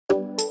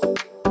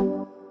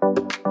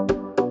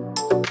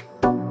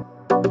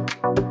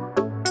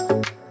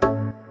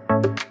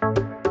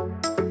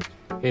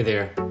Hey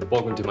there,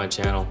 welcome to my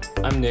channel.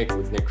 I'm Nick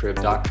with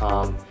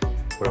nickcribb.com,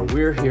 where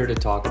we're here to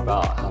talk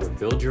about how to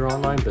build your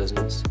online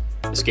business,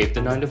 escape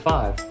the 9 to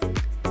 5,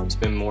 and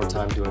spend more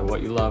time doing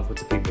what you love with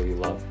the people you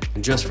love.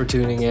 And just for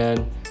tuning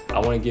in, I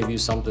want to give you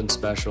something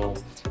special.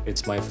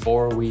 It's my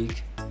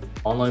 4-week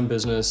online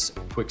business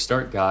quick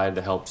start guide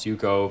that helps you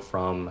go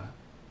from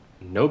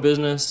no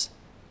business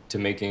to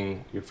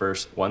making your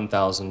first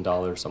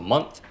 $1,000 a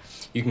month.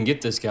 You can get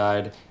this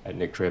guide at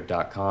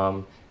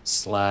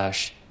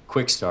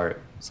nickcribb.com/quickstart.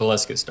 So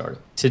let's get started.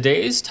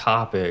 Today's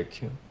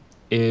topic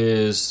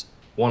is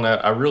one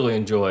I really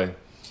enjoy.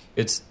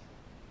 It's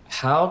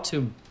how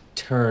to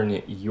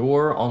turn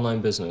your online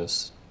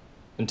business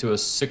into a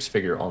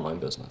 6-figure online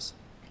business.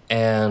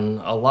 And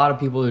a lot of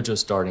people are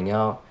just starting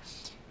out.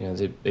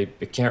 They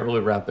can't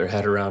really wrap their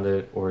head around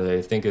it, or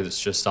they think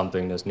it's just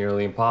something that's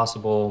nearly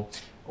impossible,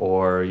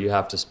 or you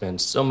have to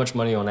spend so much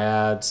money on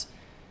ads.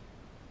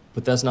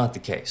 But that's not the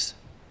case.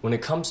 When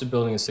it comes to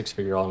building a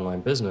 6-figure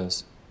online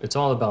business, it's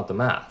all about the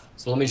math.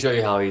 So let me show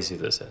you how easy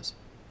this is.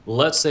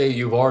 Let's say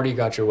you've already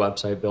got your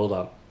website built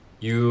up.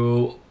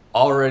 You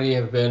already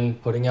have been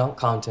putting out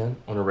content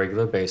on a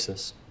regular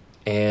basis,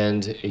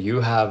 and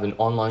you have an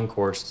online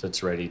course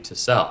that's ready to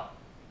sell.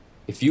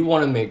 If you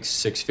want to make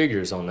 6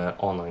 figures on that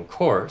online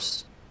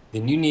course,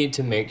 then you need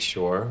to make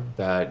sure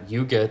that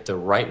you get the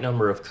right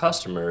number of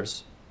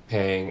customers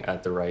paying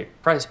at the right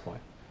price point.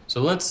 So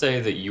let's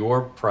say that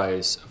your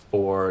price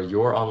for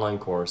your online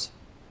course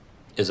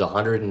is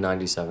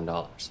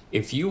 $197.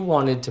 If you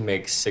wanted to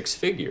make 6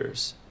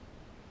 figures,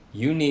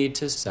 you need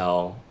to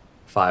sell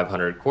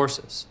 500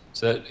 courses.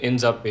 So that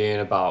ends up being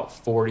about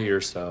 40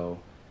 or so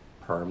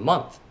per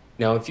month.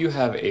 Now, if you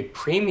have a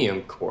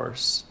premium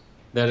course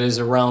that is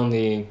around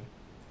the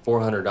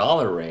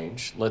 $400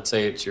 range, let's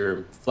say it's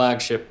your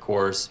flagship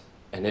course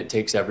and it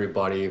takes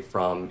everybody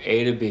from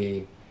A to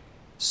B,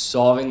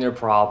 solving their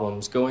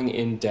problems, going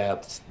in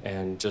depth,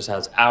 and just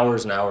has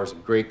hours and hours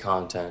of great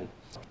content.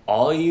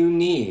 All you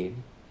need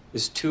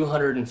is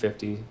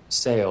 250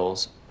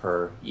 sales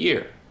per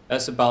year.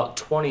 That's about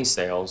 20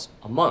 sales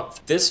a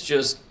month. This is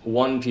just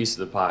one piece of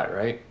the pie,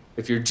 right?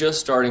 If you're just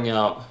starting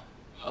out,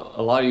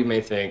 a lot of you may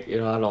think,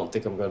 I don't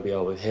think I'm going to be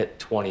able to hit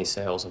 20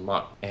 sales a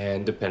month.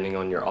 And depending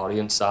on your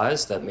audience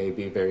size, that may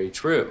be very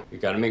true. You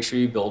got to make sure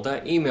you build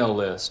that email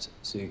list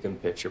so you can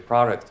pitch your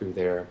product through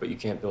there, but you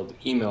can't build an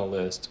email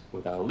list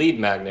without a lead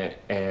magnet,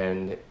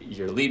 and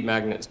your lead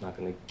magnet is not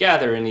going to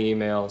gather any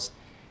emails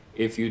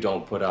if you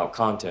don't put out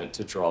content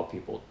to draw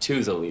people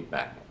to the lead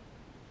magnet.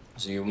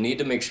 So you need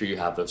to make sure you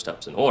have those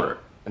steps in order.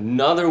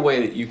 Another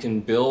way that you can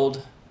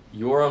build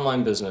your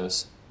online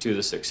business to the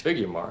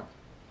 6-figure mark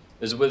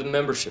is with a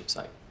membership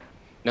site.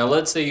 Now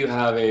let's say you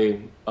have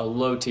a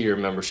low-tier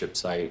membership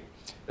site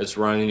that's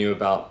running you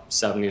about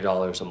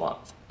 $70 a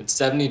month. At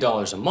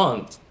 $70 a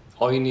month,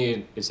 all you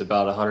need is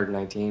about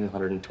 119,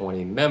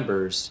 120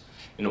 members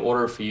in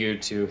order for you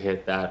to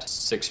hit that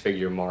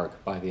 6-figure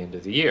mark by the end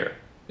of the year.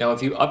 Now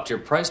if you upped your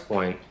price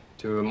point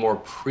to a more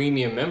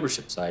premium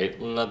membership site,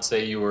 let's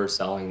say you were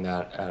selling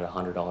that at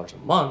 $100 a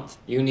month,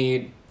 you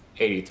need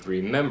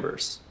 83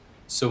 members.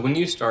 So when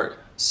you start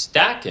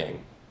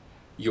stacking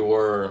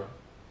your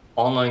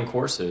online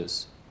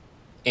courses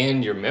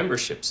and your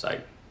membership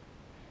site,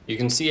 you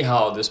can see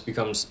how this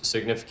becomes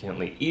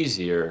significantly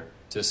easier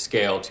to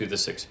scale to the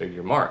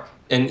 6-figure mark.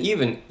 An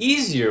even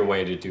easier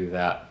way to do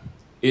that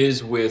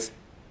is with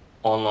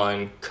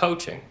online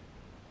coaching.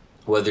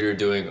 Whether you're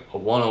doing a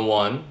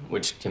one-on-one,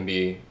 which can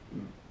be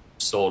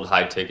sold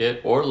high ticket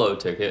or low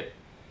ticket,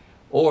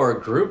 or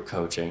group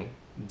coaching,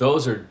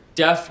 those are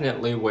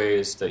definitely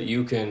ways that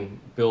you can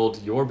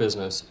build your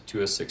business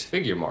to a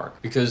 6-figure mark,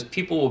 because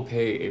people will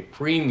pay a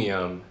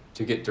premium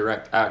to get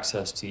direct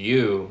access to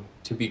you,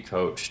 to be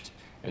coached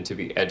and to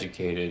be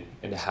educated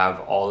and to have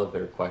all of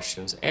their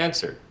questions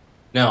answered.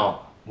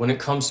 Now, when it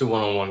comes to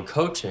one-on-one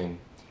coaching,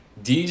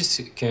 these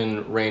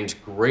can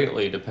range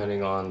greatly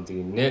depending on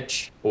the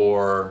niche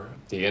or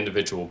the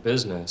individual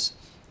business.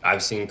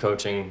 I've seen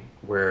coaching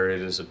where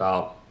it is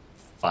about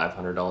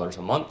 $500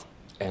 a month,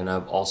 and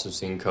I've also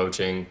seen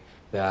coaching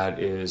that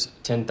is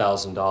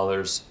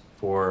 $10,000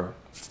 for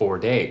 4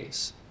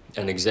 days.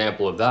 An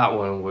example of that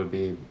one would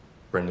be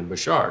Brendon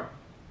Burchard.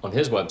 On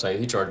his website,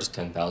 he charges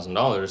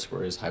 $10,000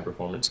 for his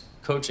high-performance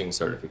coaching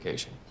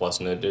certification,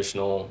 plus an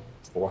additional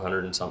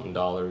 $400 and something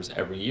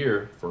every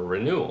year for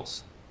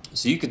renewals.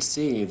 So you could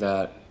see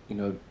that,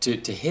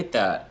 to hit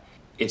that,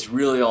 it's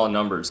really all a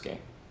numbers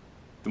game.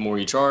 The more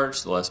you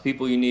charge, the less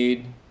people you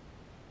need.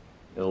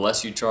 The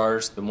less you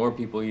charge, the more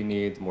people you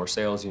need, the more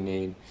sales you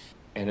need.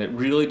 And it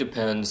really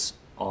depends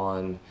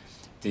on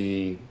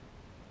the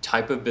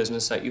type of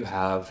business that you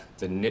have,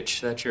 the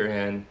niche that you're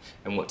in,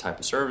 and what type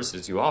of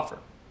services you offer.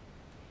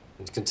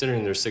 And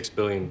considering there's 6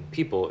 billion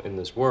people in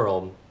this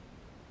world,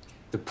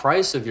 the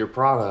price of your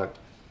product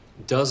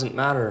doesn't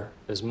matter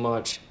as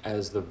much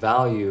as the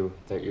value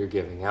that you're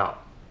giving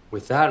out.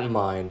 With that in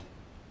mind,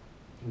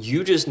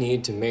 you just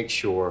need to make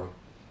sure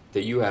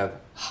that you have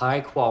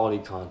high quality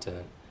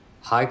content,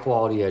 high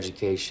quality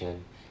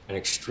education, and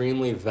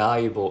extremely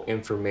valuable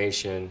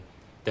information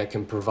that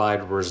can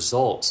provide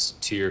results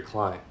to your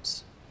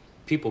clients.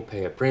 People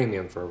pay a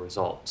premium for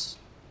results.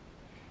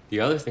 The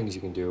other things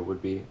you can do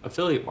would be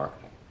affiliate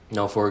marketing.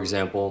 Now, for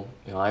example,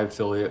 I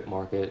affiliate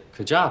market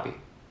Kajabi.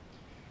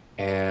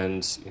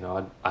 And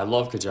I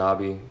love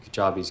Kajabi.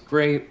 Kajabi's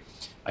great.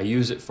 I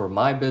use it for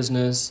my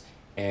business,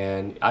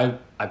 and I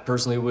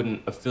personally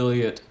wouldn't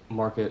affiliate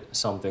market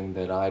something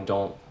that I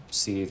don't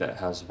see that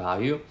has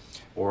value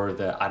or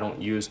that I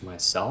don't use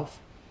myself.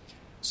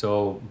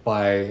 So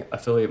by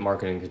affiliate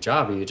marketing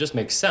Kajabi, it just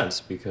makes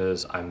sense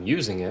because I'm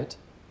using it,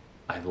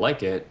 I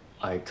like it,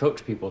 I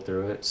coach people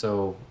through it,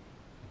 so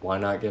why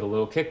not get a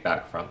little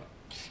kickback from it?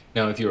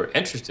 Now, if you are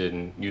interested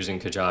in using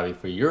Kajabi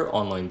for your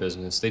online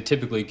business, they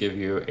typically give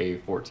you a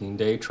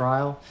 14-day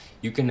trial.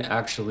 You can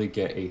actually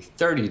get a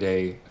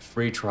 30-day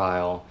free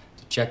trial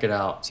to check it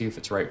out, see if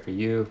it's right for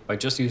you by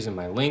just using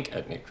my link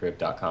at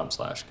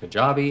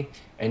nickcribb.com/Kajabi.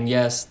 And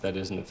yes, that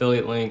is an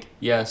affiliate link.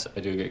 Yes,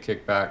 I do get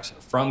kickbacks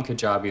from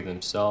Kajabi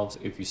themselves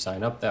if you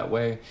sign up that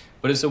way,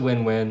 but it's a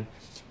win-win.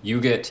 You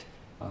get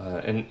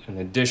an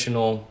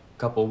additional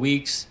couple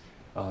weeks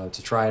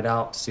to try it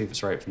out to see if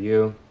it's right for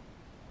you.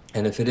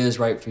 And if it is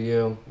right for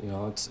you,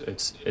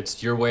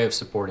 it's your way of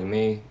supporting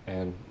me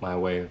and my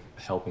way of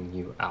helping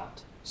you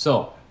out.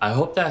 So I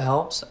hope that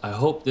helps. I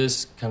hope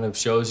this kind of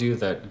shows you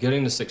that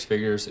getting to six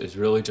figures is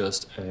really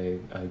just a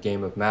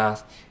game of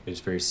math. It is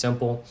very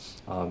simple,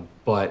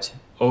 but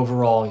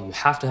overall, you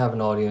have to have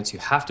an audience. You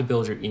have to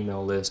build your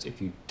email list.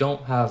 If you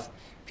don't have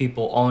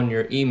people on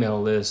your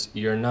email list,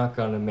 you're not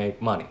going to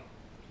make money.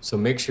 So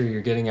make sure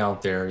you're getting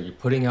out there, you're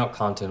putting out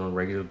content on a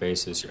regular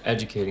basis, you're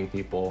educating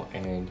people,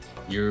 and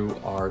you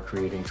are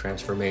creating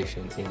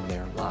transformation in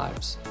their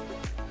lives.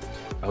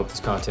 I hope this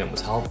content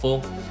was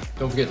helpful.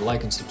 Don't forget to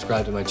like and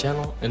subscribe to my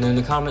channel. And in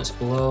the comments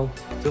below,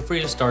 feel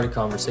free to start a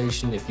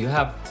conversation. If you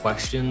have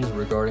questions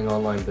regarding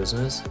online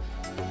business,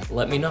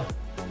 let me know.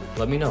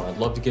 Let me know. I'd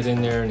love to get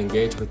in there and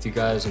engage with you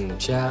guys in the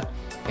chat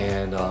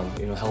and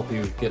help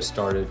you get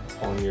started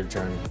on your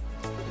journey.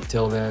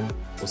 Until then,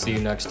 we'll see you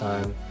next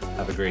time.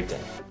 Have a great day.